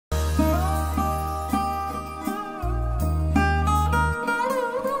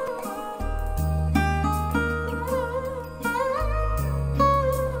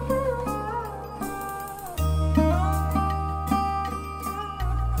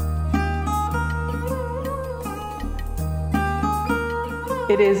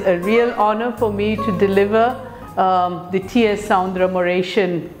It is a real honor for me to deliver the T.S.Soundram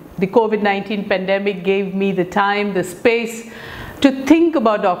oration. The COVID-19 pandemic gave me the time, the space to think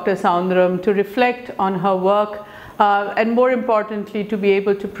about Dr. Soundram, to reflect on her work, and more importantly, to be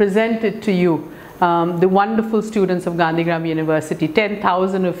able to present it to you, the wonderful students of Gandhigram University,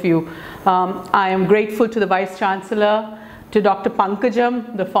 10,000 of you. I am grateful to the Vice Chancellor, to Dr.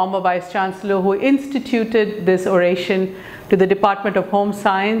 Pankajam, the former Vice Chancellor, who instituted this oration, to the Department of Home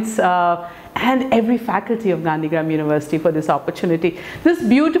Science, and every faculty of Gandhigram University for this opportunity. This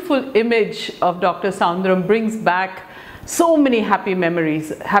beautiful image of Dr. Soundram brings back so many happy memories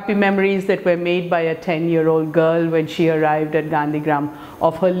that were made by a 10-year-old girl when she arrived at Gandhigram,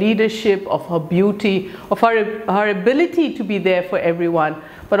 of her leadership, of her beauty, of her ability to be there for everyone,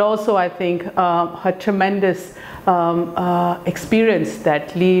 but also I think her tremendous experience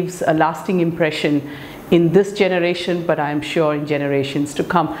that leaves a lasting impression in this generation, but I'm sure in generations to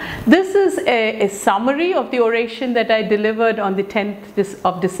come. This is a summary of the oration that I delivered on the 10th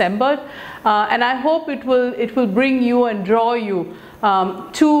of December, and I hope it will bring you and draw you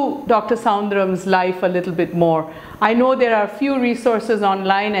to Dr. Soundram's life a little bit more. I know there are few resources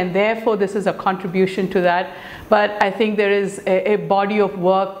online, and therefore this is a contribution to that, but I think there is a body of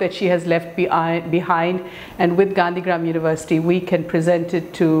work that she has left behind, and with Gandhigram University we can present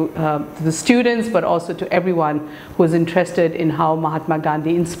it to the students, but also to everyone who is interested in how Mahatma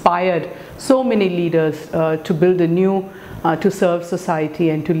Gandhi inspired so many leaders to build anew, to serve society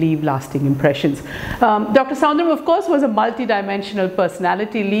and to leave lasting impressions. Dr. Soundram, of course, was a multidimensional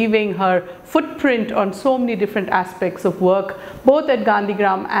personality, leaving her footprint on so many different aspects of work, both at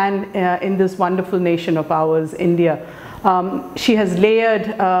Gandhigram and in this wonderful nation of ours, India. She has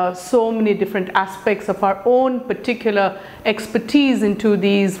layered so many different aspects of our own particular expertise into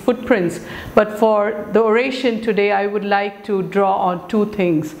these footprints. But for the oration today, I would like to draw on two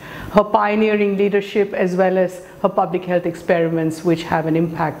things: her pioneering leadership as well as her public health experiments, which have an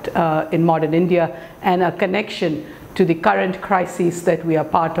impact in modern India, and a connection to the current crisis that we are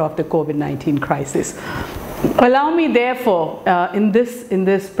part of, the COVID-19 crisis. Allow me, therefore, in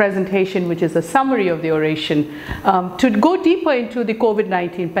this presentation, which is a summary of the oration, to go deeper into the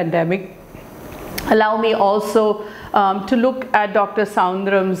COVID-19 pandemic. Allow me also to look at Dr.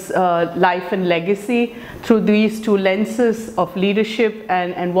 Soundram's life and legacy through these two lenses of leadership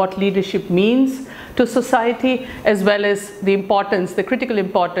and what leadership means to society, as well as the importance, the critical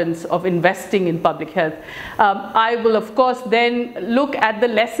importance of investing in public health. I will, of course, then look at the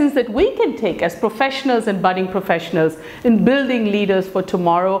lessons that we can take as professionals and budding professionals in building leaders for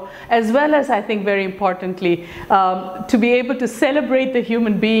tomorrow, as well as, I think very importantly, to be able to celebrate the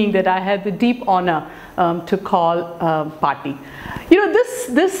human being that I had the deep honor to call Pati. You know,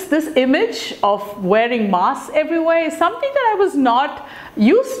 this image of wearing masks everywhere is something that I was not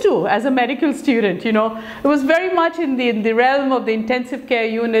used to as a medical student. You know, it was very much in the realm of the intensive care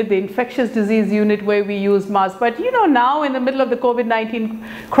unit, the infectious disease unit, where we use masks. But you know, now in the middle of the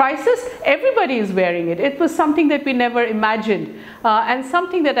COVID-19 crisis, everybody is wearing it. It was something that we never imagined, and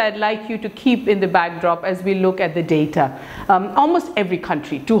something that I'd like you to keep in the backdrop as we look at the data. Almost every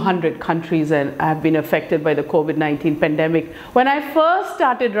country, 200 countries, have been affected by the COVID-19 pandemic. When I first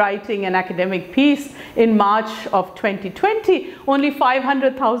started writing an academic piece in March of 2020, only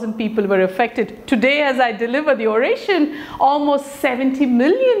 500,000 people were affected. Today, as I deliver the oration, almost 70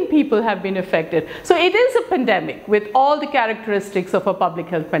 million people have been affected. So it is a pandemic with all the characteristics of a public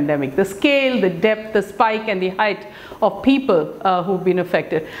health pandemic: the scale, the depth, the spike, and the height of people who've been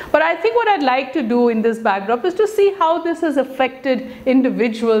affected. But I think what I'd like to do in this backdrop is to see how this has affected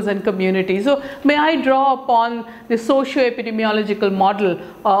individuals and communities. So may I draw upon the socio-epidemiological model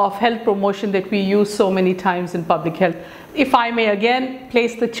of health promotion that we use so many times in public health. If I may again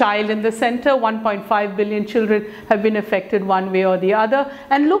place the child in the center, 1.5 billion children have been affected one way or the other,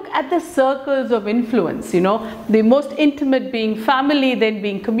 and look at the circles of influence, you know, the most intimate being family, then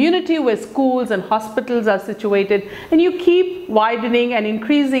being community, where schools and hospitals are situated, and you keep widening and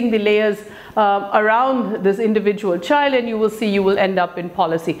increasing the layers around this individual child, and you will end up in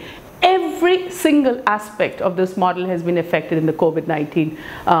policy. Every single aspect of this model has been affected in the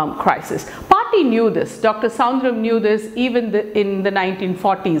COVID-19 crisis. Pati knew this. Dr. Soundram knew this even in the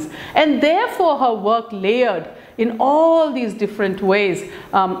 1940s. And therefore her work layered in all these different ways,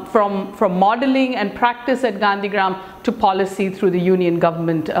 from modeling and practice at Gandhigram to policy through the union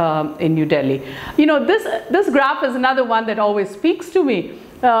government in New Delhi. You know, this graph is another one that always speaks to me.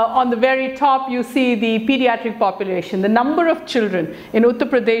 On the very top, you see the pediatric population. The number of children in Uttar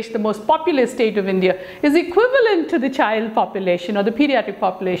Pradesh, the most populous state of India, is equivalent to the child population or the pediatric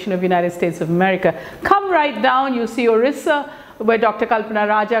population of the United States of America. Come right down, you see Orissa, where Dr. Kalpana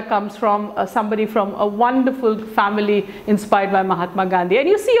Raja comes from, somebody from a wonderful family inspired by Mahatma Gandhi. And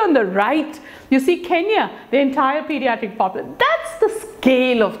you see on the right, you see Kenya, the entire pediatric population. That's the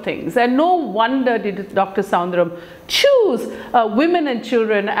scale of things. And no wonder did Dr. Soundram choose women and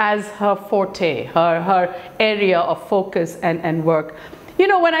children as her forte, her area of focus and work. You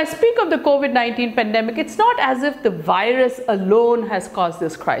know, when I speak of the COVID-19 pandemic, it's not as if the virus alone has caused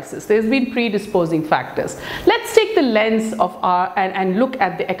this crisis. There's been predisposing factors. Let's take the lens of and look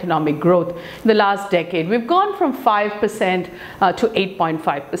at the economic growth in the last decade. We've gone from 5% to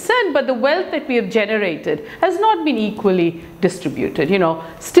 8.5%, but the wealth that we have generated has not been equally distributed. You know,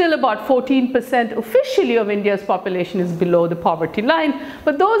 still about 14% officially of India's population is below the poverty line,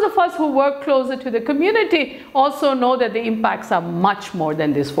 but those of us who work closer to the community also know that the impacts are much more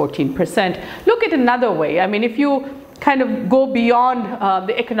than this 14%. Look at another way. I mean, if you kind of go beyond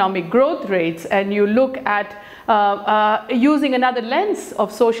the economic growth rates and you look at using another lens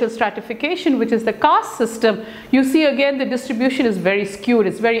of social stratification, which is the caste system, you see again the distribution is very skewed,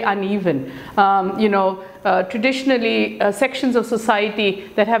 it's very uneven. You know, traditionally sections of society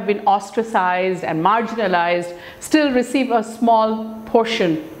that have been ostracized and marginalized still receive a small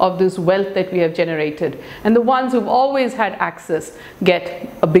portion of this wealth that we have generated, and the ones who've always had access get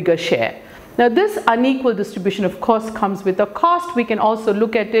a bigger share. Now, this unequal distribution, of course, comes with a cost. We can also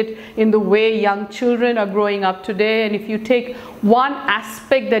look at it in the way young children are growing up today. And if you take one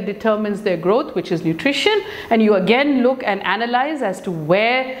aspect that determines their growth, which is nutrition, and you again look and analyze as to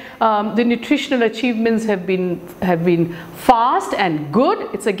where the nutritional achievements have been fast and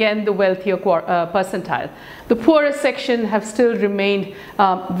good, it's again the wealthier percentile. The poorer section have still remained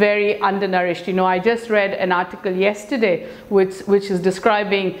very undernourished. You know, I just read an article yesterday which is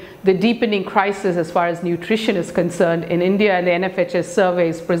describing the deepening crisis as far as nutrition is concerned in India, and the NFHS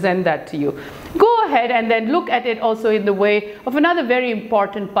surveys present that to you. Go ahead and then look at it also in the way of another very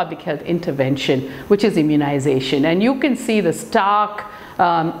important public health intervention, which is immunization. And you can see the stark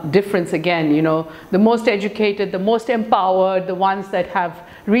difference again. You know, the most educated, the most empowered, the ones that have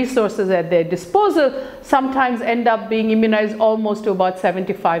resources at their disposal sometimes end up being immunized almost to about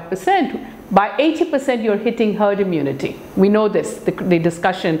 75%. By 80%, you're hitting herd immunity. We know this. The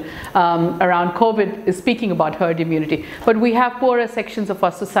discussion around COVID is speaking about herd immunity. But we have poorer sections of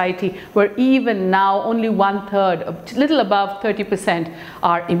our society where even now only 1/3, a little above 30%,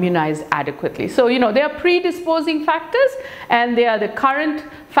 are immunized adequately. So, you know, there are predisposing factors, and they are the current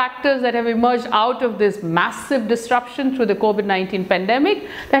factors that have emerged out of this massive disruption through the COVID-19 pandemic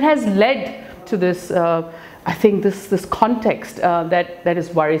that has led to this I think this context that is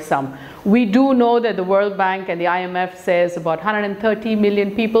worrisome. We do know that the World Bank and the IMF says about 130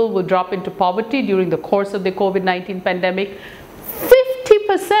 million people will drop into poverty during the course of the COVID-19 pandemic.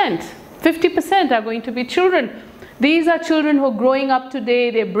 50% are going to be children. These are children who are growing up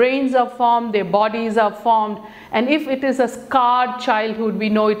today, their brains are formed, their bodies are formed, and if it is a scarred childhood, we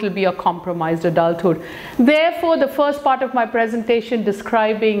know it will be a compromised adulthood. Therefore, the first part of my presentation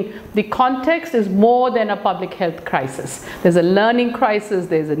describing the context is more than a public health crisis. There's a learning crisis,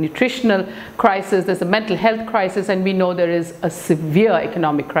 there's a nutritional crisis, there's a mental health crisis, and we know there is a severe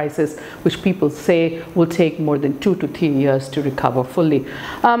economic crisis, which people say will take more than 2 to 3 years to recover fully.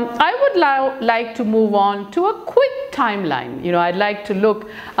 I would like to move on to a quick timeline. You know, I'd like to look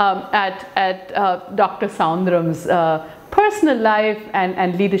at Dr. Soundram's personal life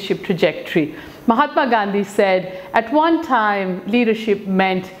and leadership trajectory. Mahatma Gandhi said, at one time, leadership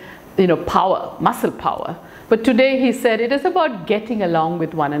meant, you know, power, muscle power. But today he said it is about getting along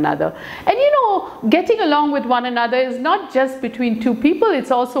with one another. And you know, getting along with one another is not just between two people, it's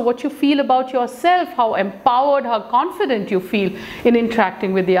also what you feel about yourself, how empowered, how confident you feel in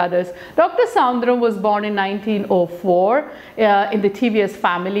interacting with the others. Dr. Soundram was born in 1904 in the TVS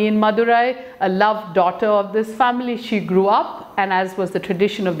family in Madurai, a loved daughter of this family. She grew up, and as was the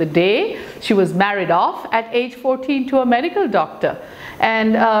tradition of the day, she was married off at age 14 to a medical doctor.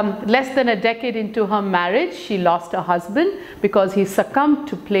 And less than a decade into her marriage, she lost her husband because he succumbed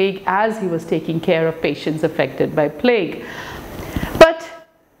to plague as he was taking care of patients affected by plague. But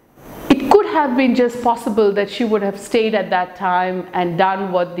it could have been just possible that she would have stayed at that time and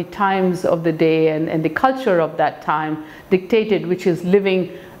done what the times of the day and the culture of that time dictated, which is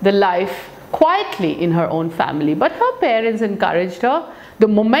living the life quietly in her own family. But her parents encouraged her. The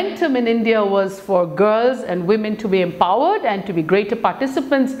momentum in India was for girls and women to be empowered and to be greater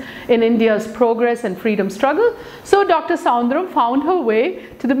participants in India's progress and freedom struggle. So Dr. Soundram found her way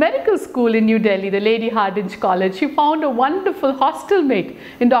to the medical school in New Delhi, the Lady Hardinge College. She found a wonderful hostel mate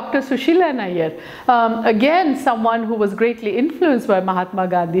in Dr. Sushila Nair, again someone who was greatly influenced by Mahatma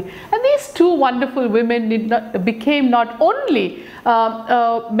Gandhi. And these two wonderful women became not only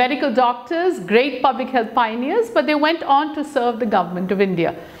medical doctors, great public health pioneers, but they went on to serve the government of India.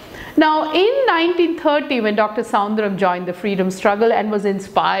 Now, in 1930, when Dr. Soundram joined the freedom struggle and was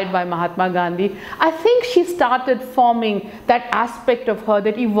inspired by Mahatma Gandhi, I think she started forming that aspect of her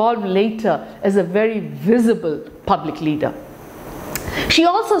that evolved later as a very visible public leader. She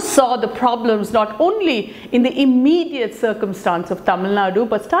also saw the problems not only in the immediate circumstance of Tamil Nadu,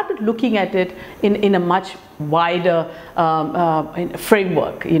 but started looking at it in a much wider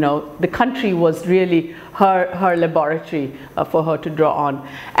framework. You know, the country was really her laboratory for her to draw on.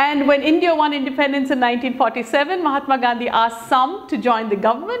 And when India won independence in 1947, Mahatma Gandhi asked some to join the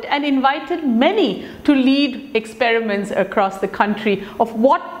government and invited many to lead experiments across the country of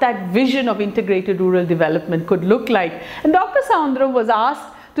what that vision of integrated rural development could look like. And Dr. Soundram was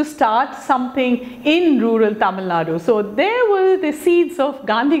asked to start something in rural Tamil Nadu. So there were the seeds of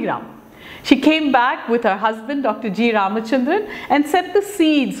Gandhigram. She came back with her husband, Dr. G. Ramachandran, and set the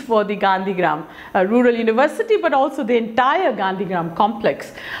seeds for the Gandhigram Rural University, but also the entire Gandhigram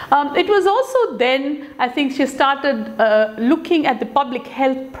complex. It was also then, I think, she started looking at the public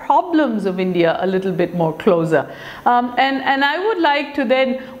health problems of India a little bit more closer. And I would like to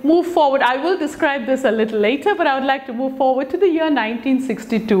then move forward. I will describe this a little later, but I would like to move forward to the year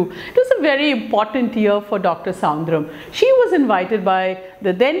 1962. It was a very important year for Dr. Soundram. She was invited by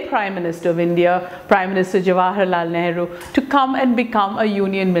the then Prime Minister of India, Prime Minister Jawaharlal Nehru, to come and become a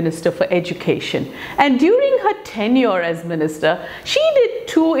Union Minister for Education. And during her tenure as minister, she did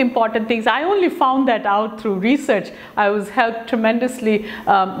two important things. I only found that out through research. I was helped tremendously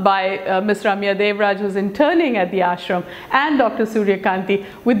by Ms. Ramya Devraj, who's interning at the ashram, and Dr. Suryakanti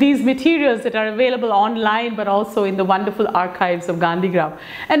with these materials that are available online, but also in the wonderful archives of Gandhigram.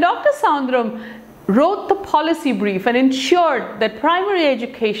 And Dr. Soundram wrote the policy brief and ensured that primary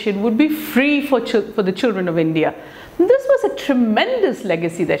education would be free for the children of India. This was a tremendous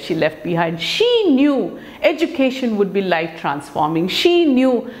legacy that she left behind. She knew education would be life transforming. She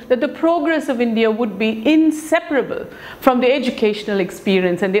knew that the progress of India would be inseparable from the educational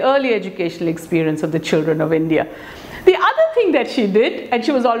experience and the early educational experience of the children of India. The other thing that she did, and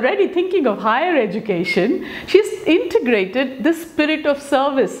she was already thinking of higher education, she integrated the spirit of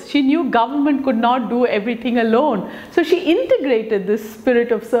service. She knew government could not do everything alone. So she integrated this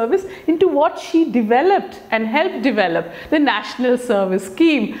spirit of service into what she developed and helped develop, the National Service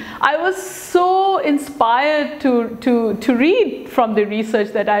Scheme. I was so inspired to read from the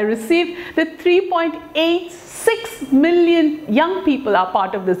research that I received that 3.86 million young people are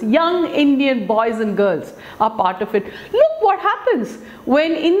part of this. Young Indian boys and girls are part of it. Look what happens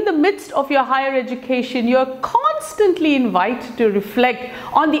when in the midst of your higher education, you're constantly invited to reflect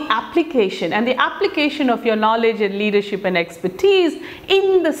on the application and the application of your knowledge and leadership and expertise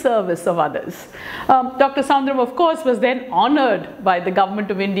in the service of others. Dr. Soundram, of course, was then honored by the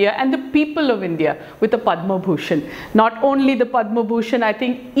government of India and the people of India with the Padma Bhushan. Not only the Padma Bhushan, I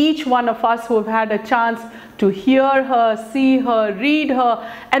think each one of us who have had a chance to hear her, see her, read her,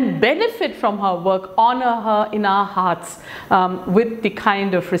 and benefit from her work, honor her in our hearts with the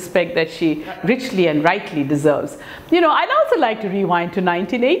kind of respect that she richly and rightly deserves. You know, I'd also like to rewind to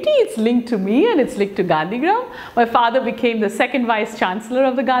 1980. It's linked to me and it's linked to Gandhigram. My father became the second Vice Chancellor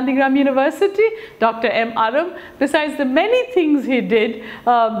of the Gandhigram University, Dr. M. Aram. Besides the many things he did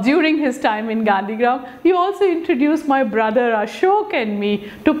during his time in Gandhigram, he also introduced my brother Ashok and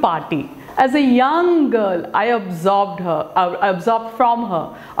me to party. As a young girl, I absorbed her, I absorbed from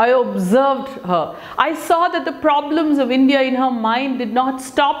her, I observed her. I saw that the problems of India in her mind did not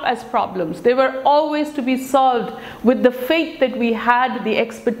stop as problems. They were always to be solved with the faith that we had, the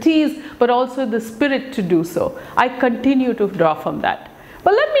expertise, but also the spirit to do so. I continue to draw from that.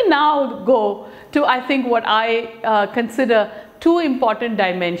 But let me now go to, I think, what I consider two important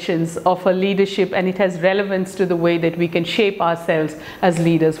dimensions of her leadership, and it has relevance to the way that we can shape ourselves as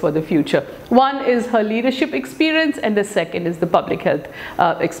leaders for the future. One is her leadership experience, and the second is the public health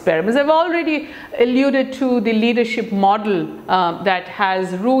experiments. I've already alluded to the leadership model that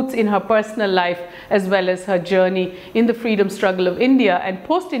has roots in her personal life as well as her journey in the freedom struggle of India and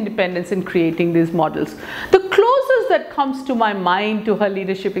post-independence in creating these models. The closest that comes to my mind to her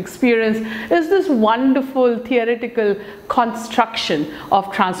leadership experience is this wonderful theoretical construction of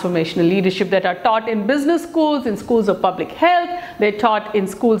transformational leadership that are taught in business schools, in schools of public health, they're taught in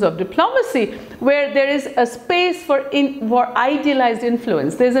schools of diplomacy, where there is a space for idealized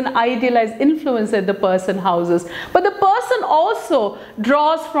influence. There's an idealized influence that the person houses, but the person also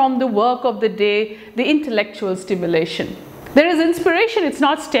draws from the work of the day the intellectual stimulation. There is inspiration. It's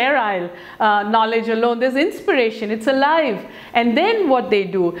not sterile knowledge alone. There's inspiration. It's alive. And then what they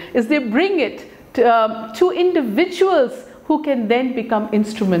do is they bring it to individuals who can then become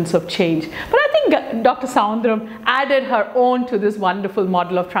instruments of change. But I think Dr. Soundram added her own to this wonderful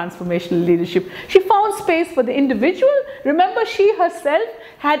model of transformational leadership. She found space for the individual. Remember, she herself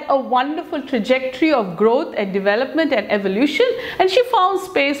had a wonderful trajectory of growth and development and evolution, and she found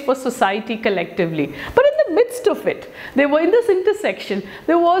space for society collectively. But in the midst of it, they were in this intersection,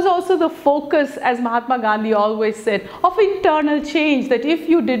 there was also the focus, as Mahatma Gandhi always said, of internal change, that if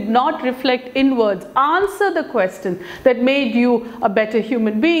you did not reflect inwards, answer the questions that made you a better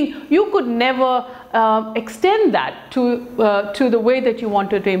human being, you could never extend that to the way that you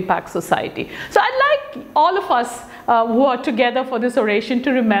wanted to impact society. So I'd like all of us who are together for this oration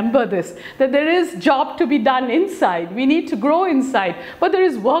to remember this, that there is job to be done inside. We need to grow inside, but there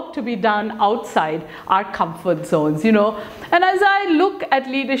is work to be done outside our comfort zones, you know. And as I look at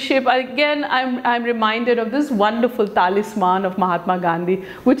leadership, again, I'm reminded of this wonderful talisman of Mahatma Gandhi,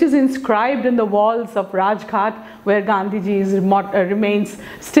 which is inscribed in the walls of Rajghat, where Gandhiji's remains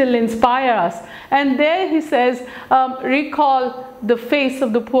still inspire us. And there he says, recall the face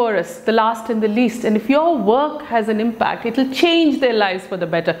of the poorest, the last and the least. And if your work has an impact, it will change their lives for the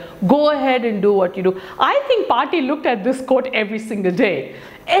better. Go ahead and do what you do. I think Patti looked at this quote every single day.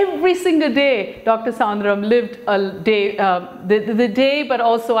 Every single day, Dr. Soundram lived a day, the day, but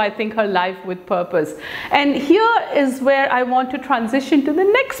also I think her life with purpose. And here is where I want to transition to the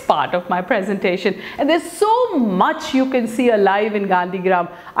next part of my presentation. And there's so much you can see alive in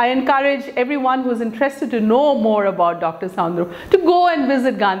Gandhigram. I encourage everyone who's interested to know more about Dr. Soundram to go and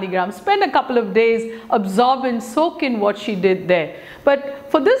visit Gandhigram. Spend a couple of days, absorb and soak in what she did there. But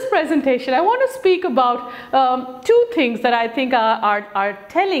for this presentation, I want to speak about two things that I think are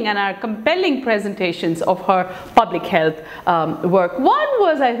telling and are compelling presentations of her public health work. One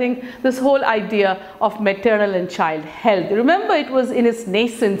was, I think, this whole idea of maternal and child health. Remember, it was in its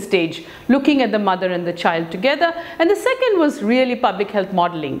nascent stage, looking at the mother and the child together. And the second was really public health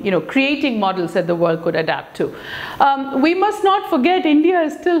modeling, you know, creating models that the world could adapt to. We must not forget, India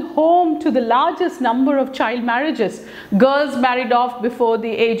is still home to the largest number of child marriages. Girls married off before the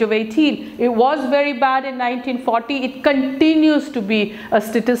age of 18. It was very bad in 1940. It continues to be a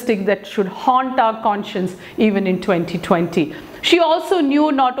statistic that should haunt our conscience even in 2020. She also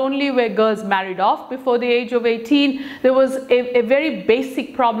knew not only were girls married off before the age of 18, there was a very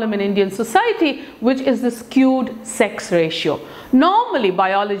basic problem in Indian society, which is the skewed sex ratio. Normally,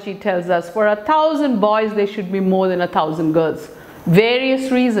 biology tells us for 1,000 boys, there should be more than 1,000 girls.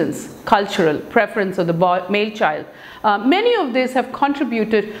 Various reasons, cultural preference of the male child. Many of these have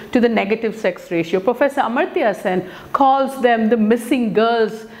contributed to the negative sex ratio. Professor Amartya Sen calls them the missing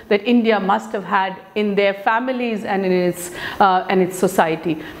girls that India must have had in their families and in its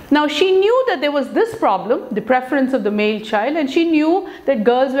society. Now, she knew that there was this problem, the preference of the male child, and she knew that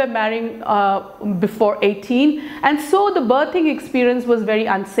girls were marrying before 18, and so the birthing experience was very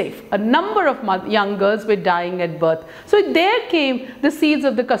unsafe. A number of young girls were dying at birth. So there came the seeds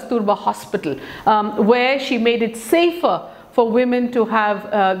of the Kasturba Hospital, where she made it safer for women to have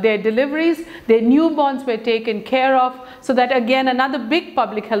their deliveries. Their newborns were taken care of, so that again, another big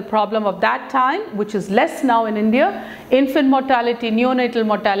public health problem of that time, which is less now in India, infant mortality, neonatal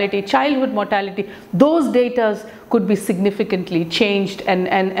mortality, childhood mortality, those data could be significantly changed,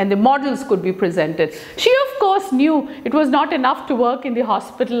 and the models could be presented. She of course knew it was not enough to work in the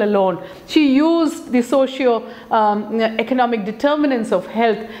hospital alone. She used the socio-economic determinants of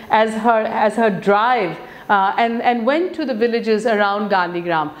health as her drive. And went to the villages around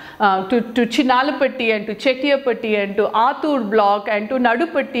Gandhigram, to Chinalapatti and to Chettiapatti and to Atur block and to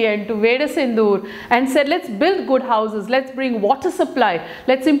Nadupatti and to Vedasindur, and said, let's build good houses, let's bring water supply,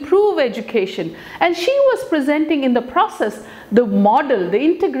 let's improve education. And she was presenting in the process the model, the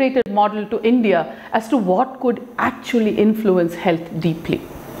integrated model to India as to what could actually influence health deeply.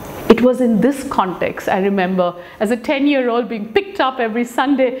 It was in this context, I remember, as a 10-year-old being picked up every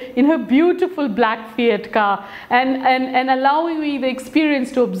Sunday in her beautiful black Fiat car and allowing me the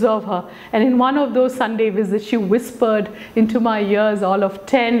experience to observe her. And in one of those Sunday visits, she whispered into my ears, all of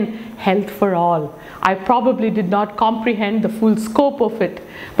 10, health for all. I probably did not comprehend the full scope of it,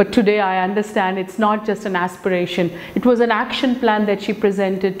 but today I understand it's not just an aspiration. It was an action plan that she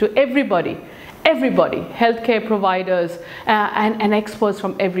presented to everybody, healthcare providers and experts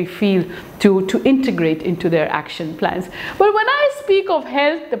from every field to integrate into their action plans. But when I speak of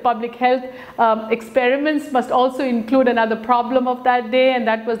health, the public health experiments must also include another problem of that day, and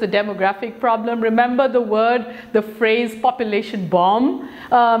that was the demographic problem. Remember the phrase population bomb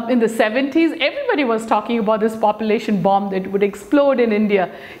in the 70s? Everybody was talking about this population bomb that would explode in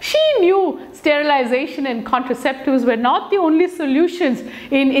India. She knew sterilization and contraceptives were not the only solutions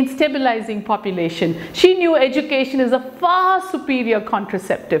in stabilizing population. She knew education is a far superior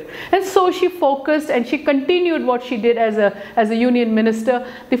contraceptive, and so she focused and she continued what she did as a union minister,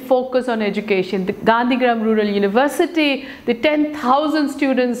 the focus on education. The Gandhigram Rural University, the 10,000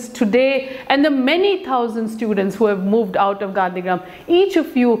 students today and the many thousand students who have moved out of Gandhigram, each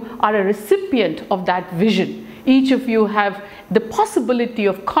of you are a recipient of that vision. Each of you have the possibility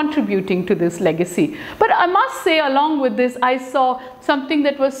of contributing to this legacy. But I must say, along with this, I saw something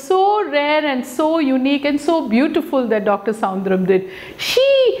that was so rare and so unique and so beautiful that Dr. Soundram did.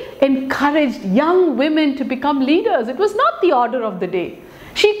 She encouraged young women to become leaders. It was not the order of the day.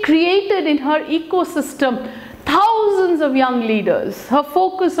 She created in her ecosystem thousands of young leaders. Her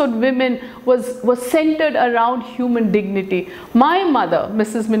focus on women was centered around human dignity. My mother,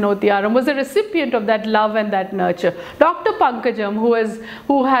 Mrs. Minoti Aram, was a recipient of that love and that nurture. Dr. Pankajam,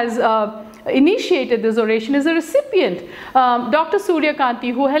 who has initiated this oration, is a recipient. Dr.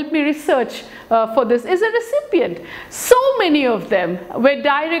 Suryakanti, who helped me research for this, is a recipient. So many of them were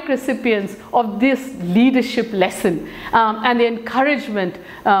direct recipients of this leadership lesson and the encouragement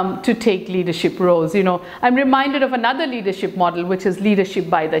to take leadership roles. You know, I'm reminded of another leadership model, which is leadership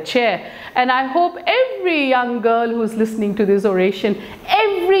by the chair. And I hope every young girl who's listening to this oration,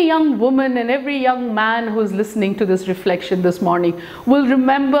 every young woman and every young man who's listening to this reflection this morning will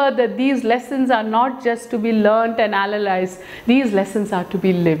remember that these lessons are not just to be learned and analyzed. These lessons are to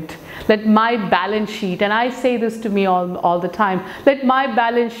be lived. Let my balance sheet, and I say this to me all the time, let my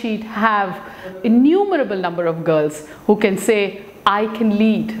balance sheet have innumerable number of girls who can say, I can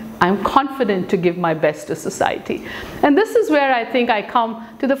lead. I'm confident to give my best to society. And this is where I think I come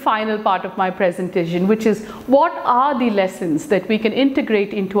to the final part of my presentation, which is what are the lessons that we can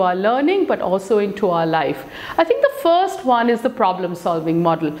integrate into our learning but also into our life. I think the first one is the problem-solving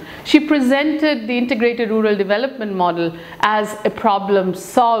model. She presented the integrated rural development model as a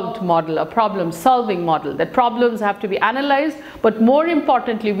problem-solved model, a problem-solving model, that problems have to be analyzed, but more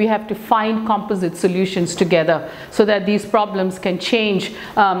importantly, we have to find composite solutions together so that these problems can change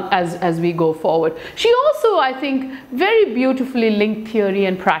as we go forward. She also, I think, very beautifully linked theory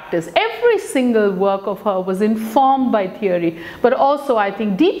and practice. Every single work of her was informed by theory, but also, I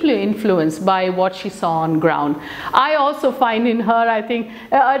think, deeply influenced by what she saw on ground. I also find in her, I think,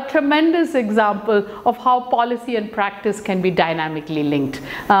 a tremendous example of how policy and practice can be dynamically linked.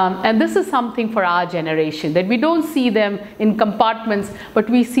 And this is something for our generation, that we don't see them in compartments, but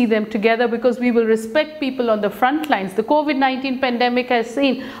we see them together because we will respect people on the front lines. The COVID-19 pandemic has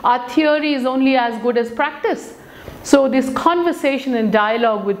seen our theory is only as good as practice. So this conversation and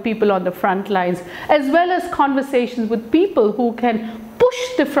dialogue with people on the front lines, as well as conversations with people who can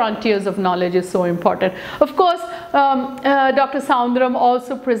push the frontiers of knowledge, is so important. Of course, Dr. Soundram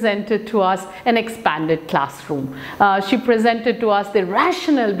also presented to us an expanded classroom. She presented to us the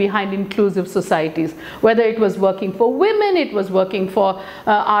rationale behind inclusive societies, whether it was working for women, it was working for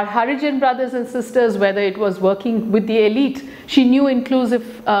our Harijan brothers and sisters, whether it was working with the elite. She knew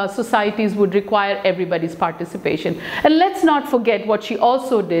inclusive societies would require everybody's participation. And let's not forget what she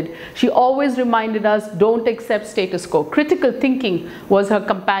also did. She always reminded us, don't accept status quo. Critical thinking was her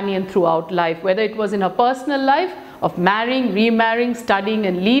companion throughout life, whether it was in her personal life of marrying, remarrying, studying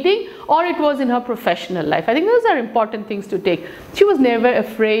and leading, or it was in her professional life. I think those are important things to take. She was never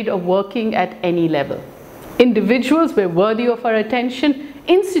afraid of working at any level. Individuals were worthy of her attention.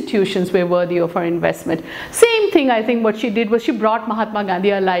 Institutions were worthy of her investment. Same thing, I think what she did was she brought Mahatma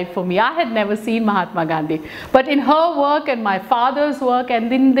Gandhi alive for me. I had never seen Mahatma Gandhi, but in her work and my father's work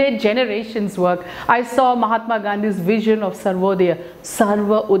and in their generation's work, I saw Mahatma Gandhi's vision of Sarvodaya,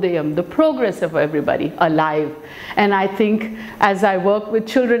 Sarva Udayam, the progress of everybody, alive. And I think as I work with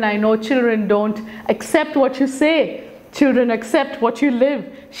children, I know children don't accept what you say. Children accept what you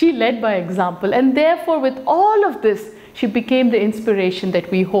live. She led by example, and therefore with all of this, she became the inspiration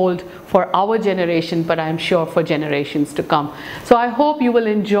that we hold for our generation, but I'm sure for generations to come. So I hope you will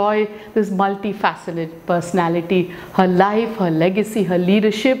enjoy this multifaceted personality, her life, her legacy, her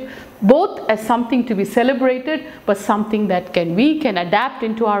leadership, both as something to be celebrated, but something that we can adapt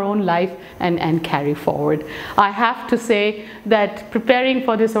into our own life and carry forward. I have to say that preparing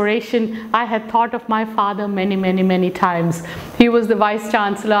for this oration, I had thought of my father many times. He was the Vice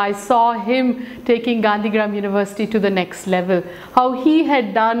Chancellor. I saw him taking Gandhigram University to the next level. How he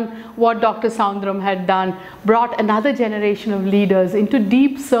had done what Dr. Soundram had done, brought another generation of leaders into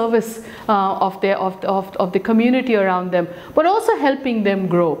deep service of the community around them, but also helping them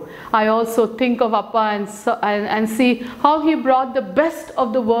grow. I also think of Appa and see how he brought the best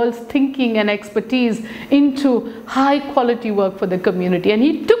of the world's thinking and expertise into high quality work for the community. And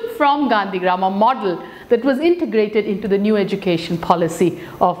he took from Gandhigram a model that was integrated into the new education policy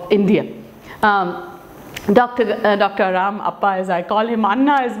of India. Dr. Aram, Appa as I call him,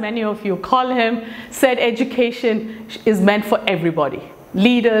 Anna as many of you call him, said education is meant for everybody.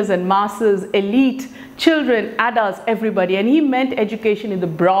 Leaders and masses, elite, children, adults, everybody. And he meant education in the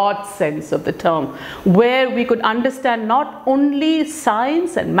broad sense of the term, where we could understand not only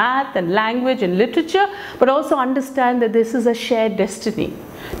science and math and language and literature, but also understand that this is a shared destiny.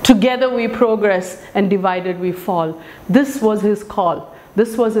 Together we progress and divided we fall. This was his call.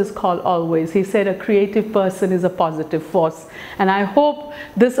 This was his call always. He said a creative person is a positive force. And I hope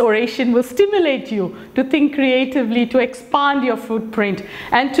this oration will stimulate you to think creatively, to expand your footprint,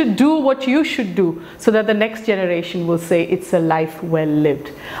 and to do what you should do so that the next generation will say it's a life well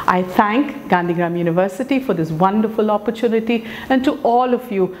lived. I thank Gandhigram University for this wonderful opportunity. And to all of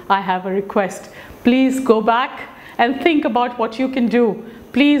you, I have a request. Please go back and think about what you can do.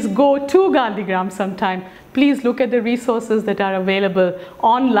 Please go to Gandhigram sometime. Please look at the resources that are available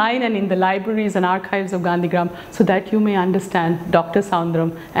online and in the libraries and archives of Gandhigram so that you may understand Dr.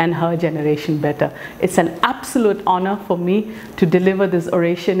 Soundram and her generation better. It's an absolute honor for me to deliver this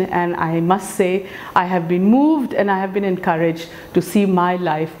oration, and I must say I have been moved and I have been encouraged to see my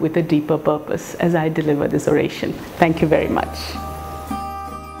life with a deeper purpose as I deliver this oration. Thank you very much.